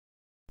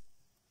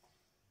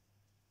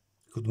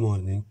Good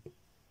morning.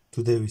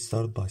 Today we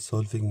start by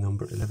solving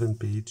number 11,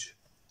 page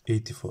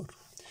 84.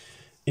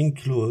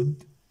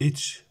 Include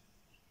each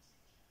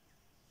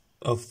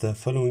of the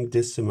following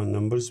decimal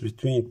numbers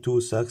between two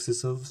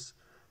successive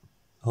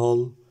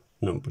whole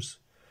numbers.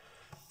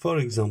 For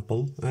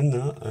example,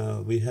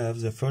 we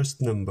have the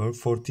first number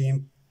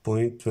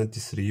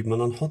 14.23.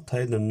 بدنا نحط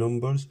هيدا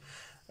النمبرز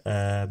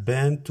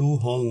بين two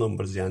whole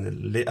numbers، يعني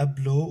اللي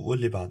قبله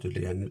واللي بعده،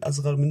 يعني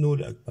الأصغر منه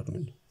واللي أكبر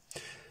منه.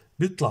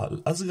 بيطلع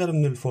الأصغر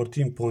من ال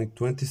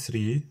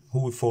 14.23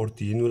 هو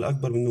 14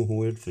 والأكبر منه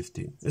هو ال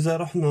 15. إذا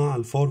رحنا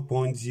على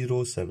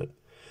 4.07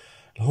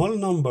 الهول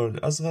نمبر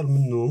الأصغر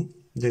منه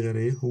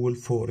دغري هو ال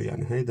 4،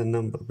 يعني هيدا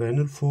النمبر بين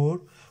ال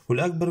 4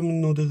 والأكبر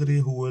منه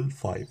دغري هو ال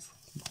 5.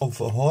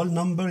 of a whole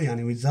number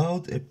يعني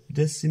without a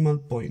decimal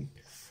point.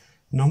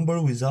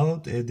 Number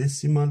without a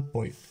decimal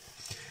point.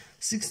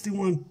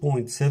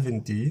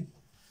 61.70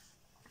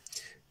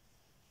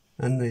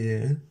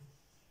 عنا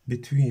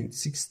between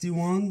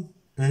 61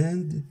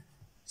 and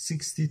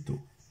 62.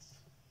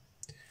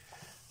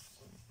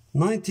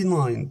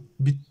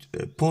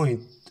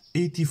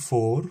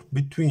 99.84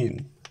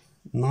 between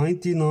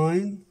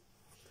 99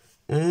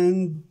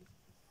 and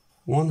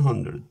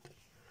 100.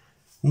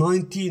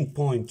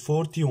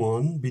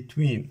 19.41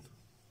 between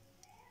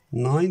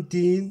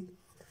 19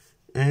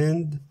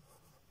 and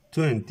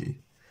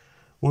 20.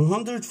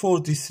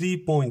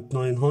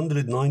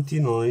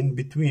 143.999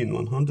 between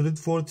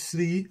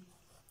 143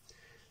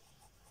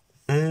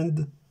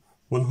 and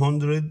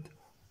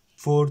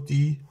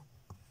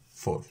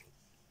 144.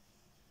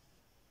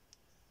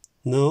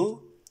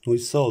 Now we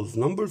solve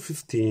number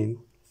 15,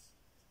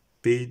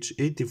 page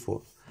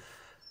 84.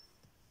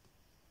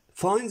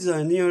 Find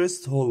the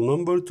nearest whole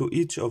number to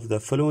each of the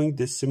following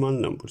decimal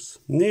numbers.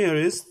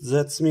 Nearest,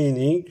 that's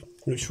meaning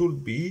we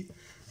should be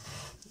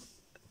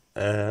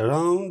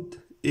around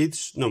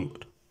each number.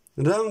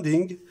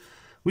 Rounding,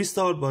 we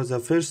start by the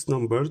first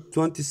number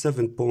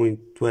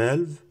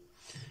 27.12.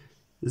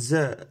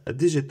 The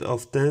digit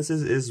of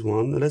tenses is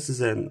 1 less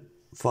than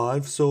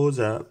 5, so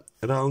the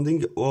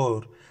rounding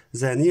or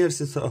the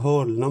nearest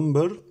whole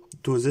number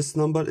to this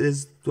number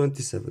is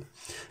 27.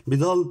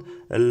 بضل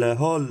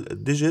الهول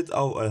digit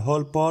أو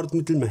الهول part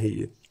مثل ما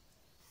هي،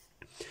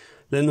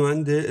 لأنه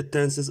عندي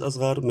التنسز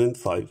أصغر من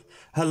 5.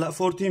 هلأ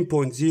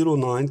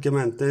 14.09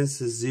 كمان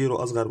تنسز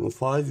 0 أصغر من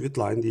 5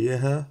 بيطلع عندي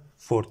إياها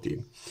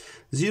 14.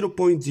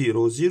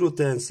 0.00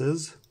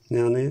 تنسز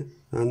يعني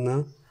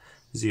عنا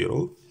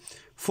 0.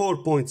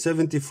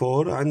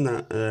 4.74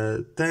 عنا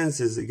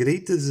tenses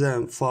greater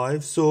than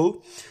 5,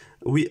 so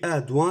we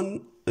add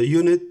 1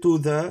 unit to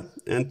the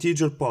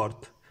integer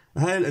part.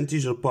 هاي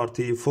الانتيجر part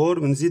هي 4،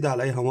 بنزيد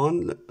عليها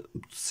 1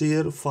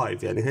 بتصير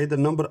 5، يعني هيدا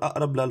النمبر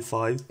أقرب لل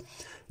 5.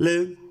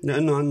 ليه؟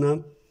 لأنه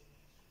عنا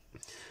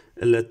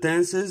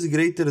tenses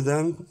greater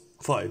than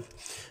 5.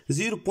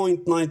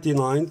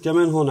 0.99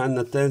 كمان هون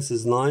عنا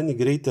tenses 9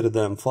 greater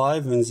than 5،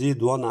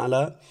 بنزيد 1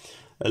 على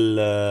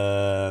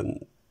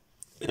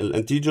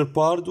الانتيجر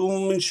بارت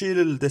وبنشيل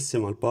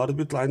الديسيمال بارت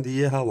بيطلع عندي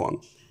اياها 1.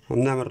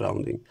 بنعمل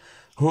راوندينج.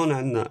 هون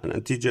عندنا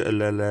الانتيجر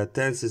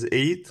التنسز 8،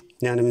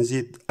 يعني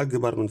بنزيد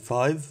اكبر من 5،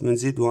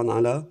 بنزيد 1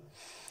 على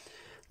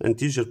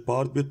الانتيجر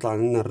بارت بيطلع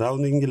عندنا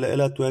الراوندينج اللي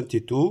لها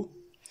 22.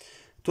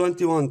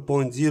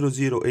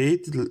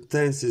 21.008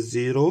 tenses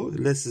 0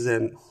 less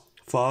than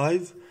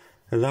 5,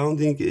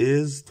 rounding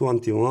is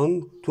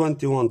 21.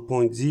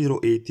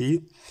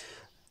 21.080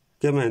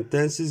 كمان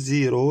tenses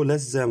 0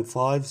 less than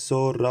 5,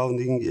 so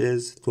rounding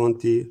is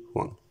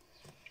 21.